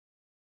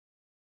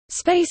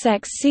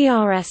SpaceX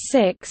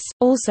CRS-6,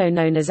 also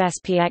known as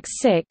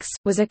SPX-6,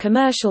 was a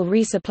commercial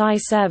resupply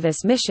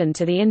service mission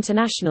to the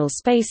International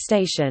Space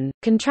Station,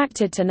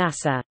 contracted to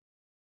NASA.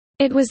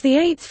 It was the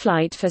eighth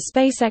flight for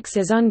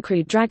SpaceX's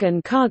uncrewed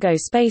Dragon cargo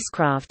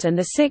spacecraft and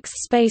the sixth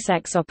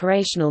SpaceX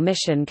operational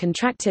mission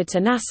contracted to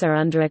NASA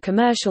under a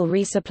commercial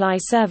resupply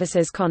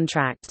services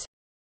contract.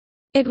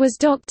 It was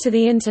docked to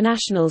the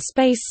International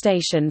Space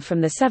Station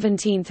from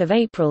 17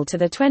 April to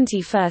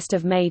 21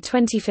 May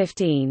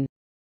 2015.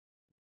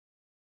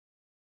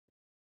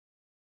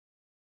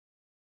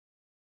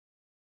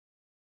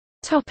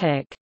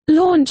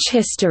 Launch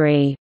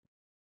history.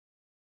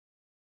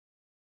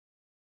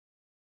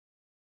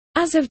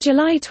 As of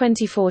July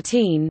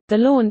 2014, the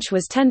launch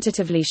was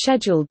tentatively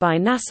scheduled by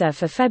NASA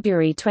for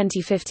February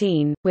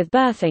 2015, with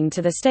berthing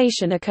to the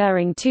station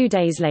occurring 2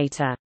 days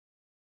later.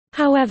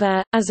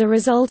 However, as a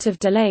result of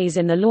delays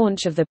in the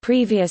launch of the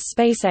previous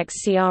SpaceX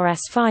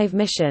CRS-5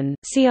 mission,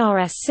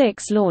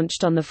 CRS-6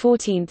 launched on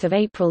 14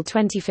 April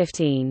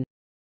 2015.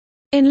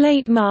 In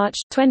late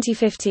March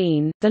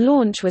 2015, the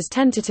launch was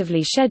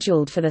tentatively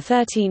scheduled for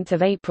 13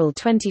 April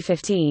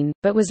 2015,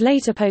 but was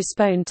later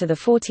postponed to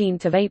 14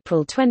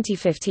 April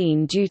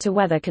 2015 due to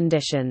weather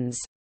conditions.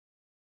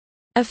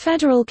 A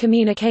Federal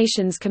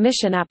Communications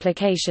Commission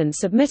application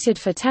submitted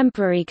for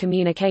Temporary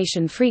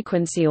Communication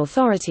Frequency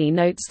Authority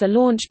notes the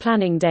launch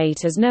planning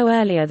date as no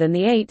earlier than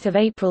 8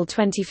 April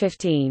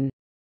 2015.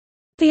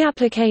 The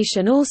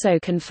application also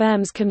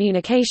confirms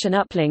communication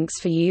uplinks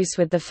for use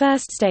with the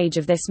first stage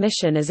of this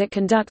mission as it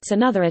conducts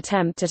another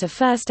attempt at a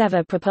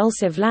first-ever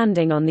propulsive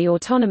landing on the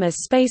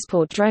autonomous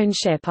spaceport drone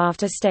ship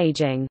after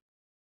staging.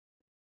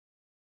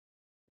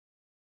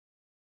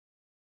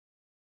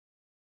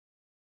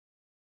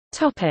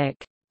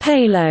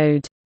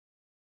 Payload.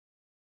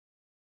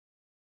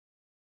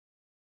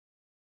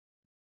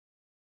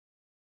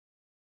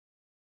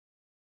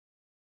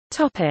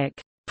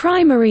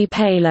 Primary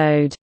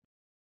payload.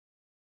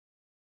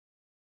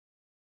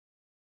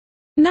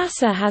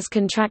 NASA has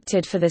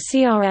contracted for the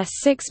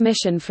CRS-6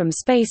 mission from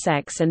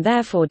SpaceX and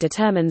therefore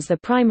determines the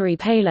primary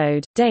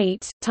payload,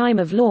 date, time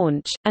of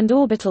launch, and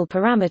orbital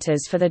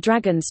parameters for the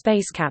Dragon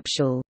space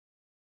capsule.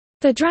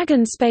 The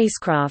Dragon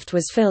spacecraft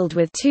was filled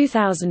with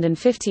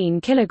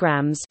 2,015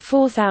 kilograms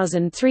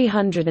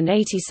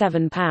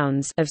 (4,387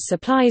 pounds) of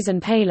supplies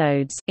and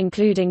payloads,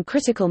 including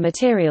critical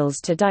materials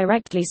to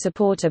directly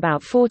support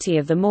about 40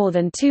 of the more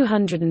than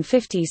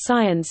 250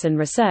 science and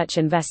research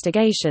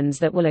investigations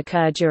that will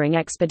occur during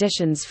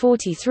expeditions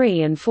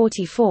 43 and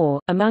 44,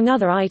 among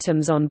other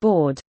items on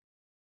board.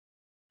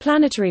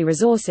 Planetary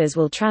Resources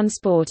will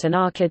transport an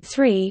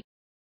Arcade-3,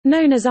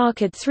 known as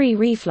Arcade-3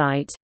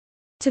 reflight,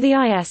 to the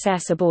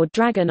ISS aboard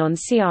Dragon on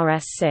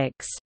CRS-6.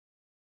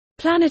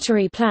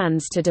 Planetary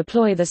plans to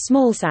deploy the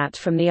smallsat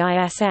from the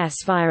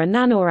ISS via a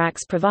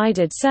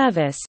NanoRacks-provided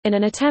service, in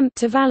an attempt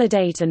to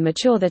validate and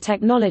mature the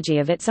technology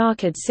of its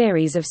Arcade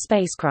series of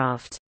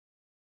spacecraft.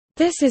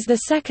 This is the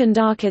second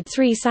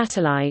Arcade-3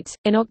 satellite.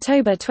 In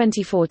October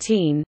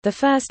 2014, the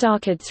first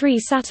Arcade-3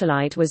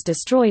 satellite was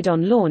destroyed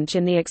on launch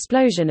in the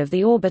explosion of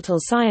the Orbital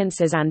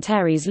Sciences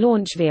Antares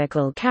launch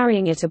vehicle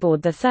carrying it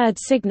aboard the third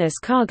Cygnus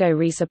cargo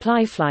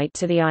resupply flight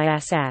to the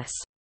ISS.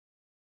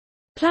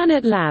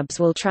 Planet Labs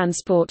will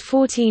transport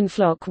 14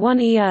 Flock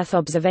 1E Earth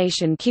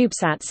observation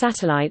CubeSat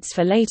satellites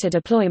for later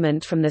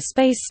deployment from the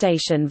space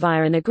station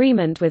via an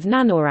agreement with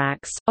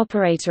NanoRacks,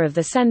 operator of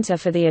the Center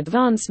for the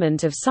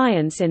Advancement of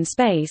Science in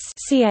Space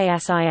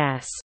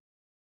 (CASIS).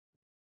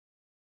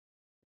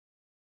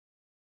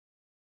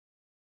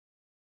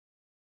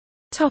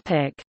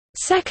 Topic: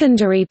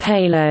 Secondary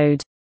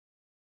payload.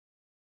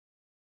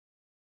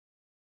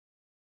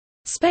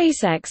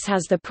 SpaceX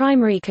has the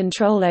primary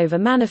control over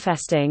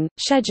manifesting,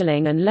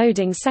 scheduling and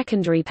loading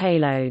secondary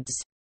payloads.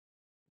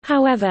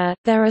 However,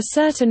 there are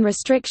certain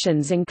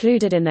restrictions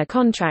included in their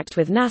contract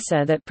with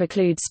NASA that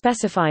preclude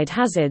specified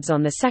hazards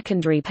on the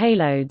secondary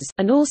payloads,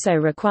 and also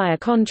require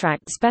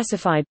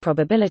contract-specified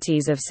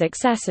probabilities of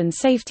success and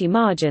safety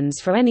margins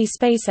for any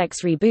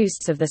SpaceX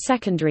reboosts of the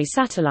secondary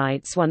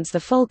satellites once the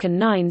Falcon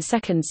 9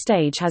 second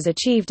stage has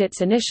achieved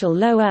its initial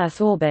low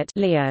Earth orbit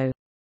 (LEO).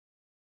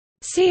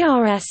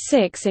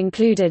 CRS-6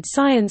 included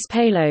science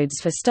payloads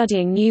for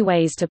studying new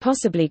ways to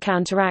possibly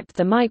counteract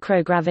the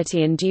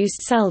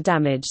microgravity-induced cell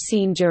damage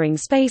seen during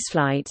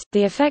spaceflight,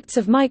 the effects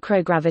of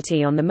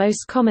microgravity on the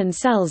most common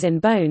cells in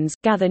bones,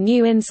 gather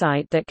new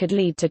insight that could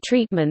lead to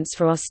treatments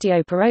for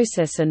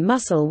osteoporosis and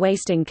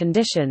muscle-wasting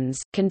conditions,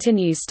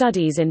 continue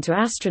studies into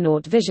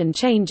astronaut vision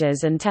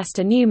changes and test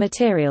a new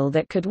material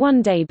that could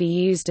one day be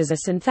used as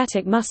a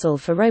synthetic muscle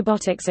for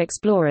robotics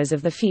explorers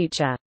of the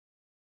future.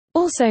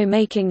 Also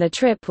making the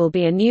trip will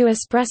be a new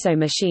espresso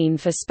machine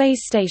for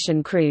space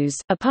station crews.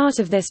 A part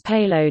of this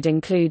payload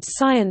includes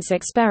science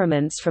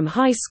experiments from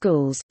high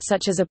schools,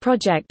 such as a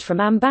project from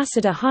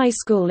Ambassador High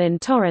School in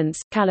Torrance,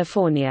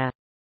 California.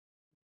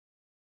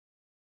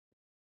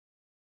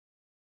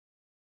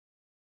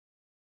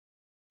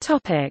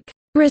 Topic: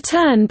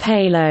 Return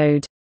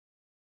payload.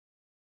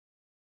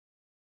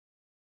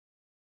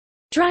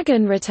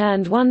 Dragon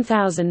returned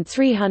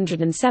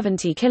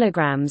 1,370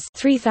 kilograms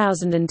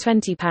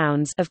 (3,020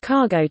 pounds) of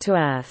cargo to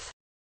Earth.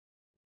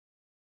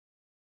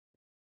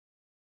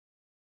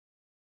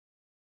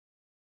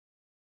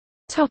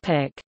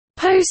 Topic: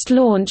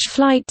 Post-launch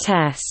flight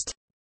test.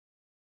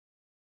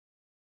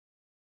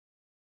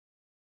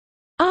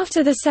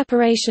 After the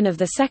separation of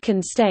the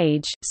second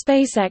stage,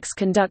 SpaceX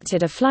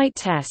conducted a flight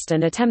test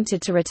and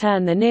attempted to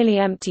return the nearly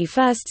empty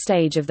first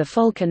stage of the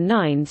Falcon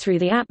 9 through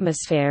the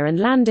atmosphere and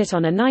land it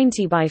on a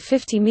 90 by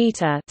 50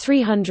 meter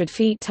 (300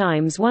 feet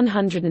times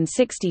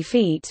 160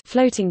 feet)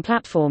 floating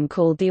platform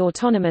called the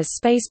Autonomous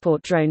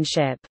Spaceport Drone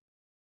Ship.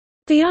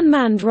 The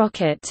unmanned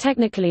rocket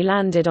technically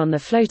landed on the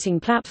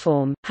floating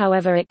platform,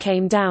 however it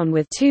came down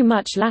with too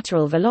much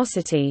lateral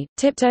velocity,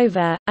 tipped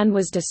over, and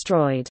was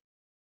destroyed.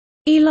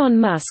 Elon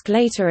Musk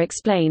later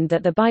explained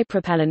that the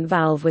bipropellant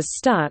valve was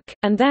stuck,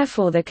 and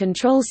therefore the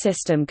control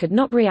system could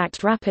not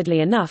react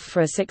rapidly enough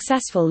for a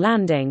successful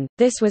landing.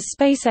 This was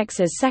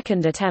SpaceX's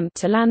second attempt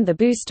to land the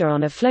booster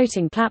on a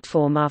floating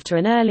platform after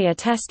an earlier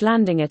test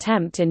landing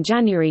attempt in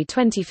January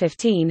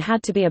 2015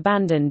 had to be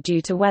abandoned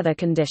due to weather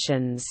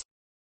conditions.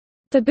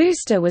 The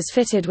booster was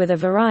fitted with a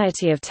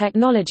variety of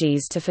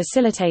technologies to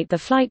facilitate the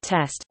flight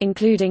test,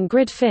 including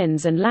grid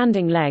fins and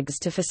landing legs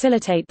to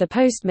facilitate the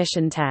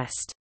post-mission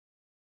test.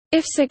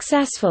 If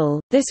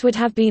successful, this would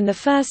have been the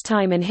first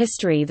time in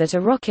history that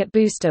a rocket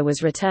booster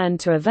was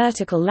returned to a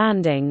vertical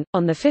landing.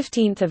 On the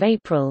 15th of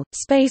April,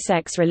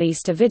 SpaceX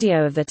released a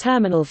video of the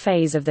terminal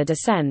phase of the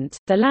descent,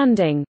 the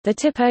landing, the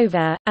tip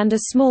over, and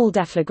a small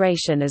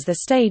deflagration as the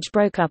stage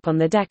broke up on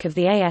the deck of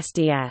the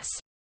ASDS.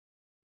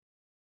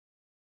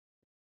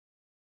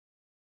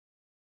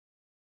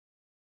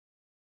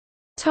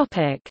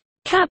 Topic: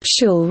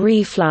 Capsule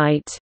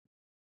reflight.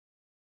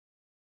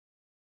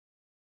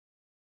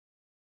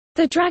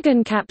 The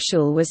Dragon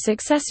capsule was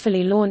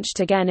successfully launched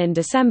again in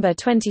December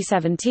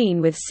 2017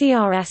 with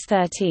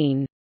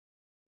CRS-13.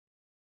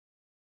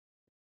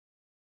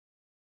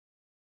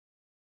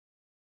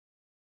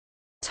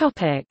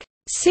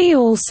 See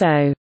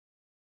also: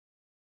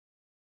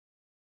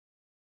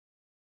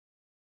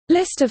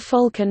 List of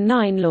Falcon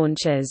 9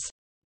 launches.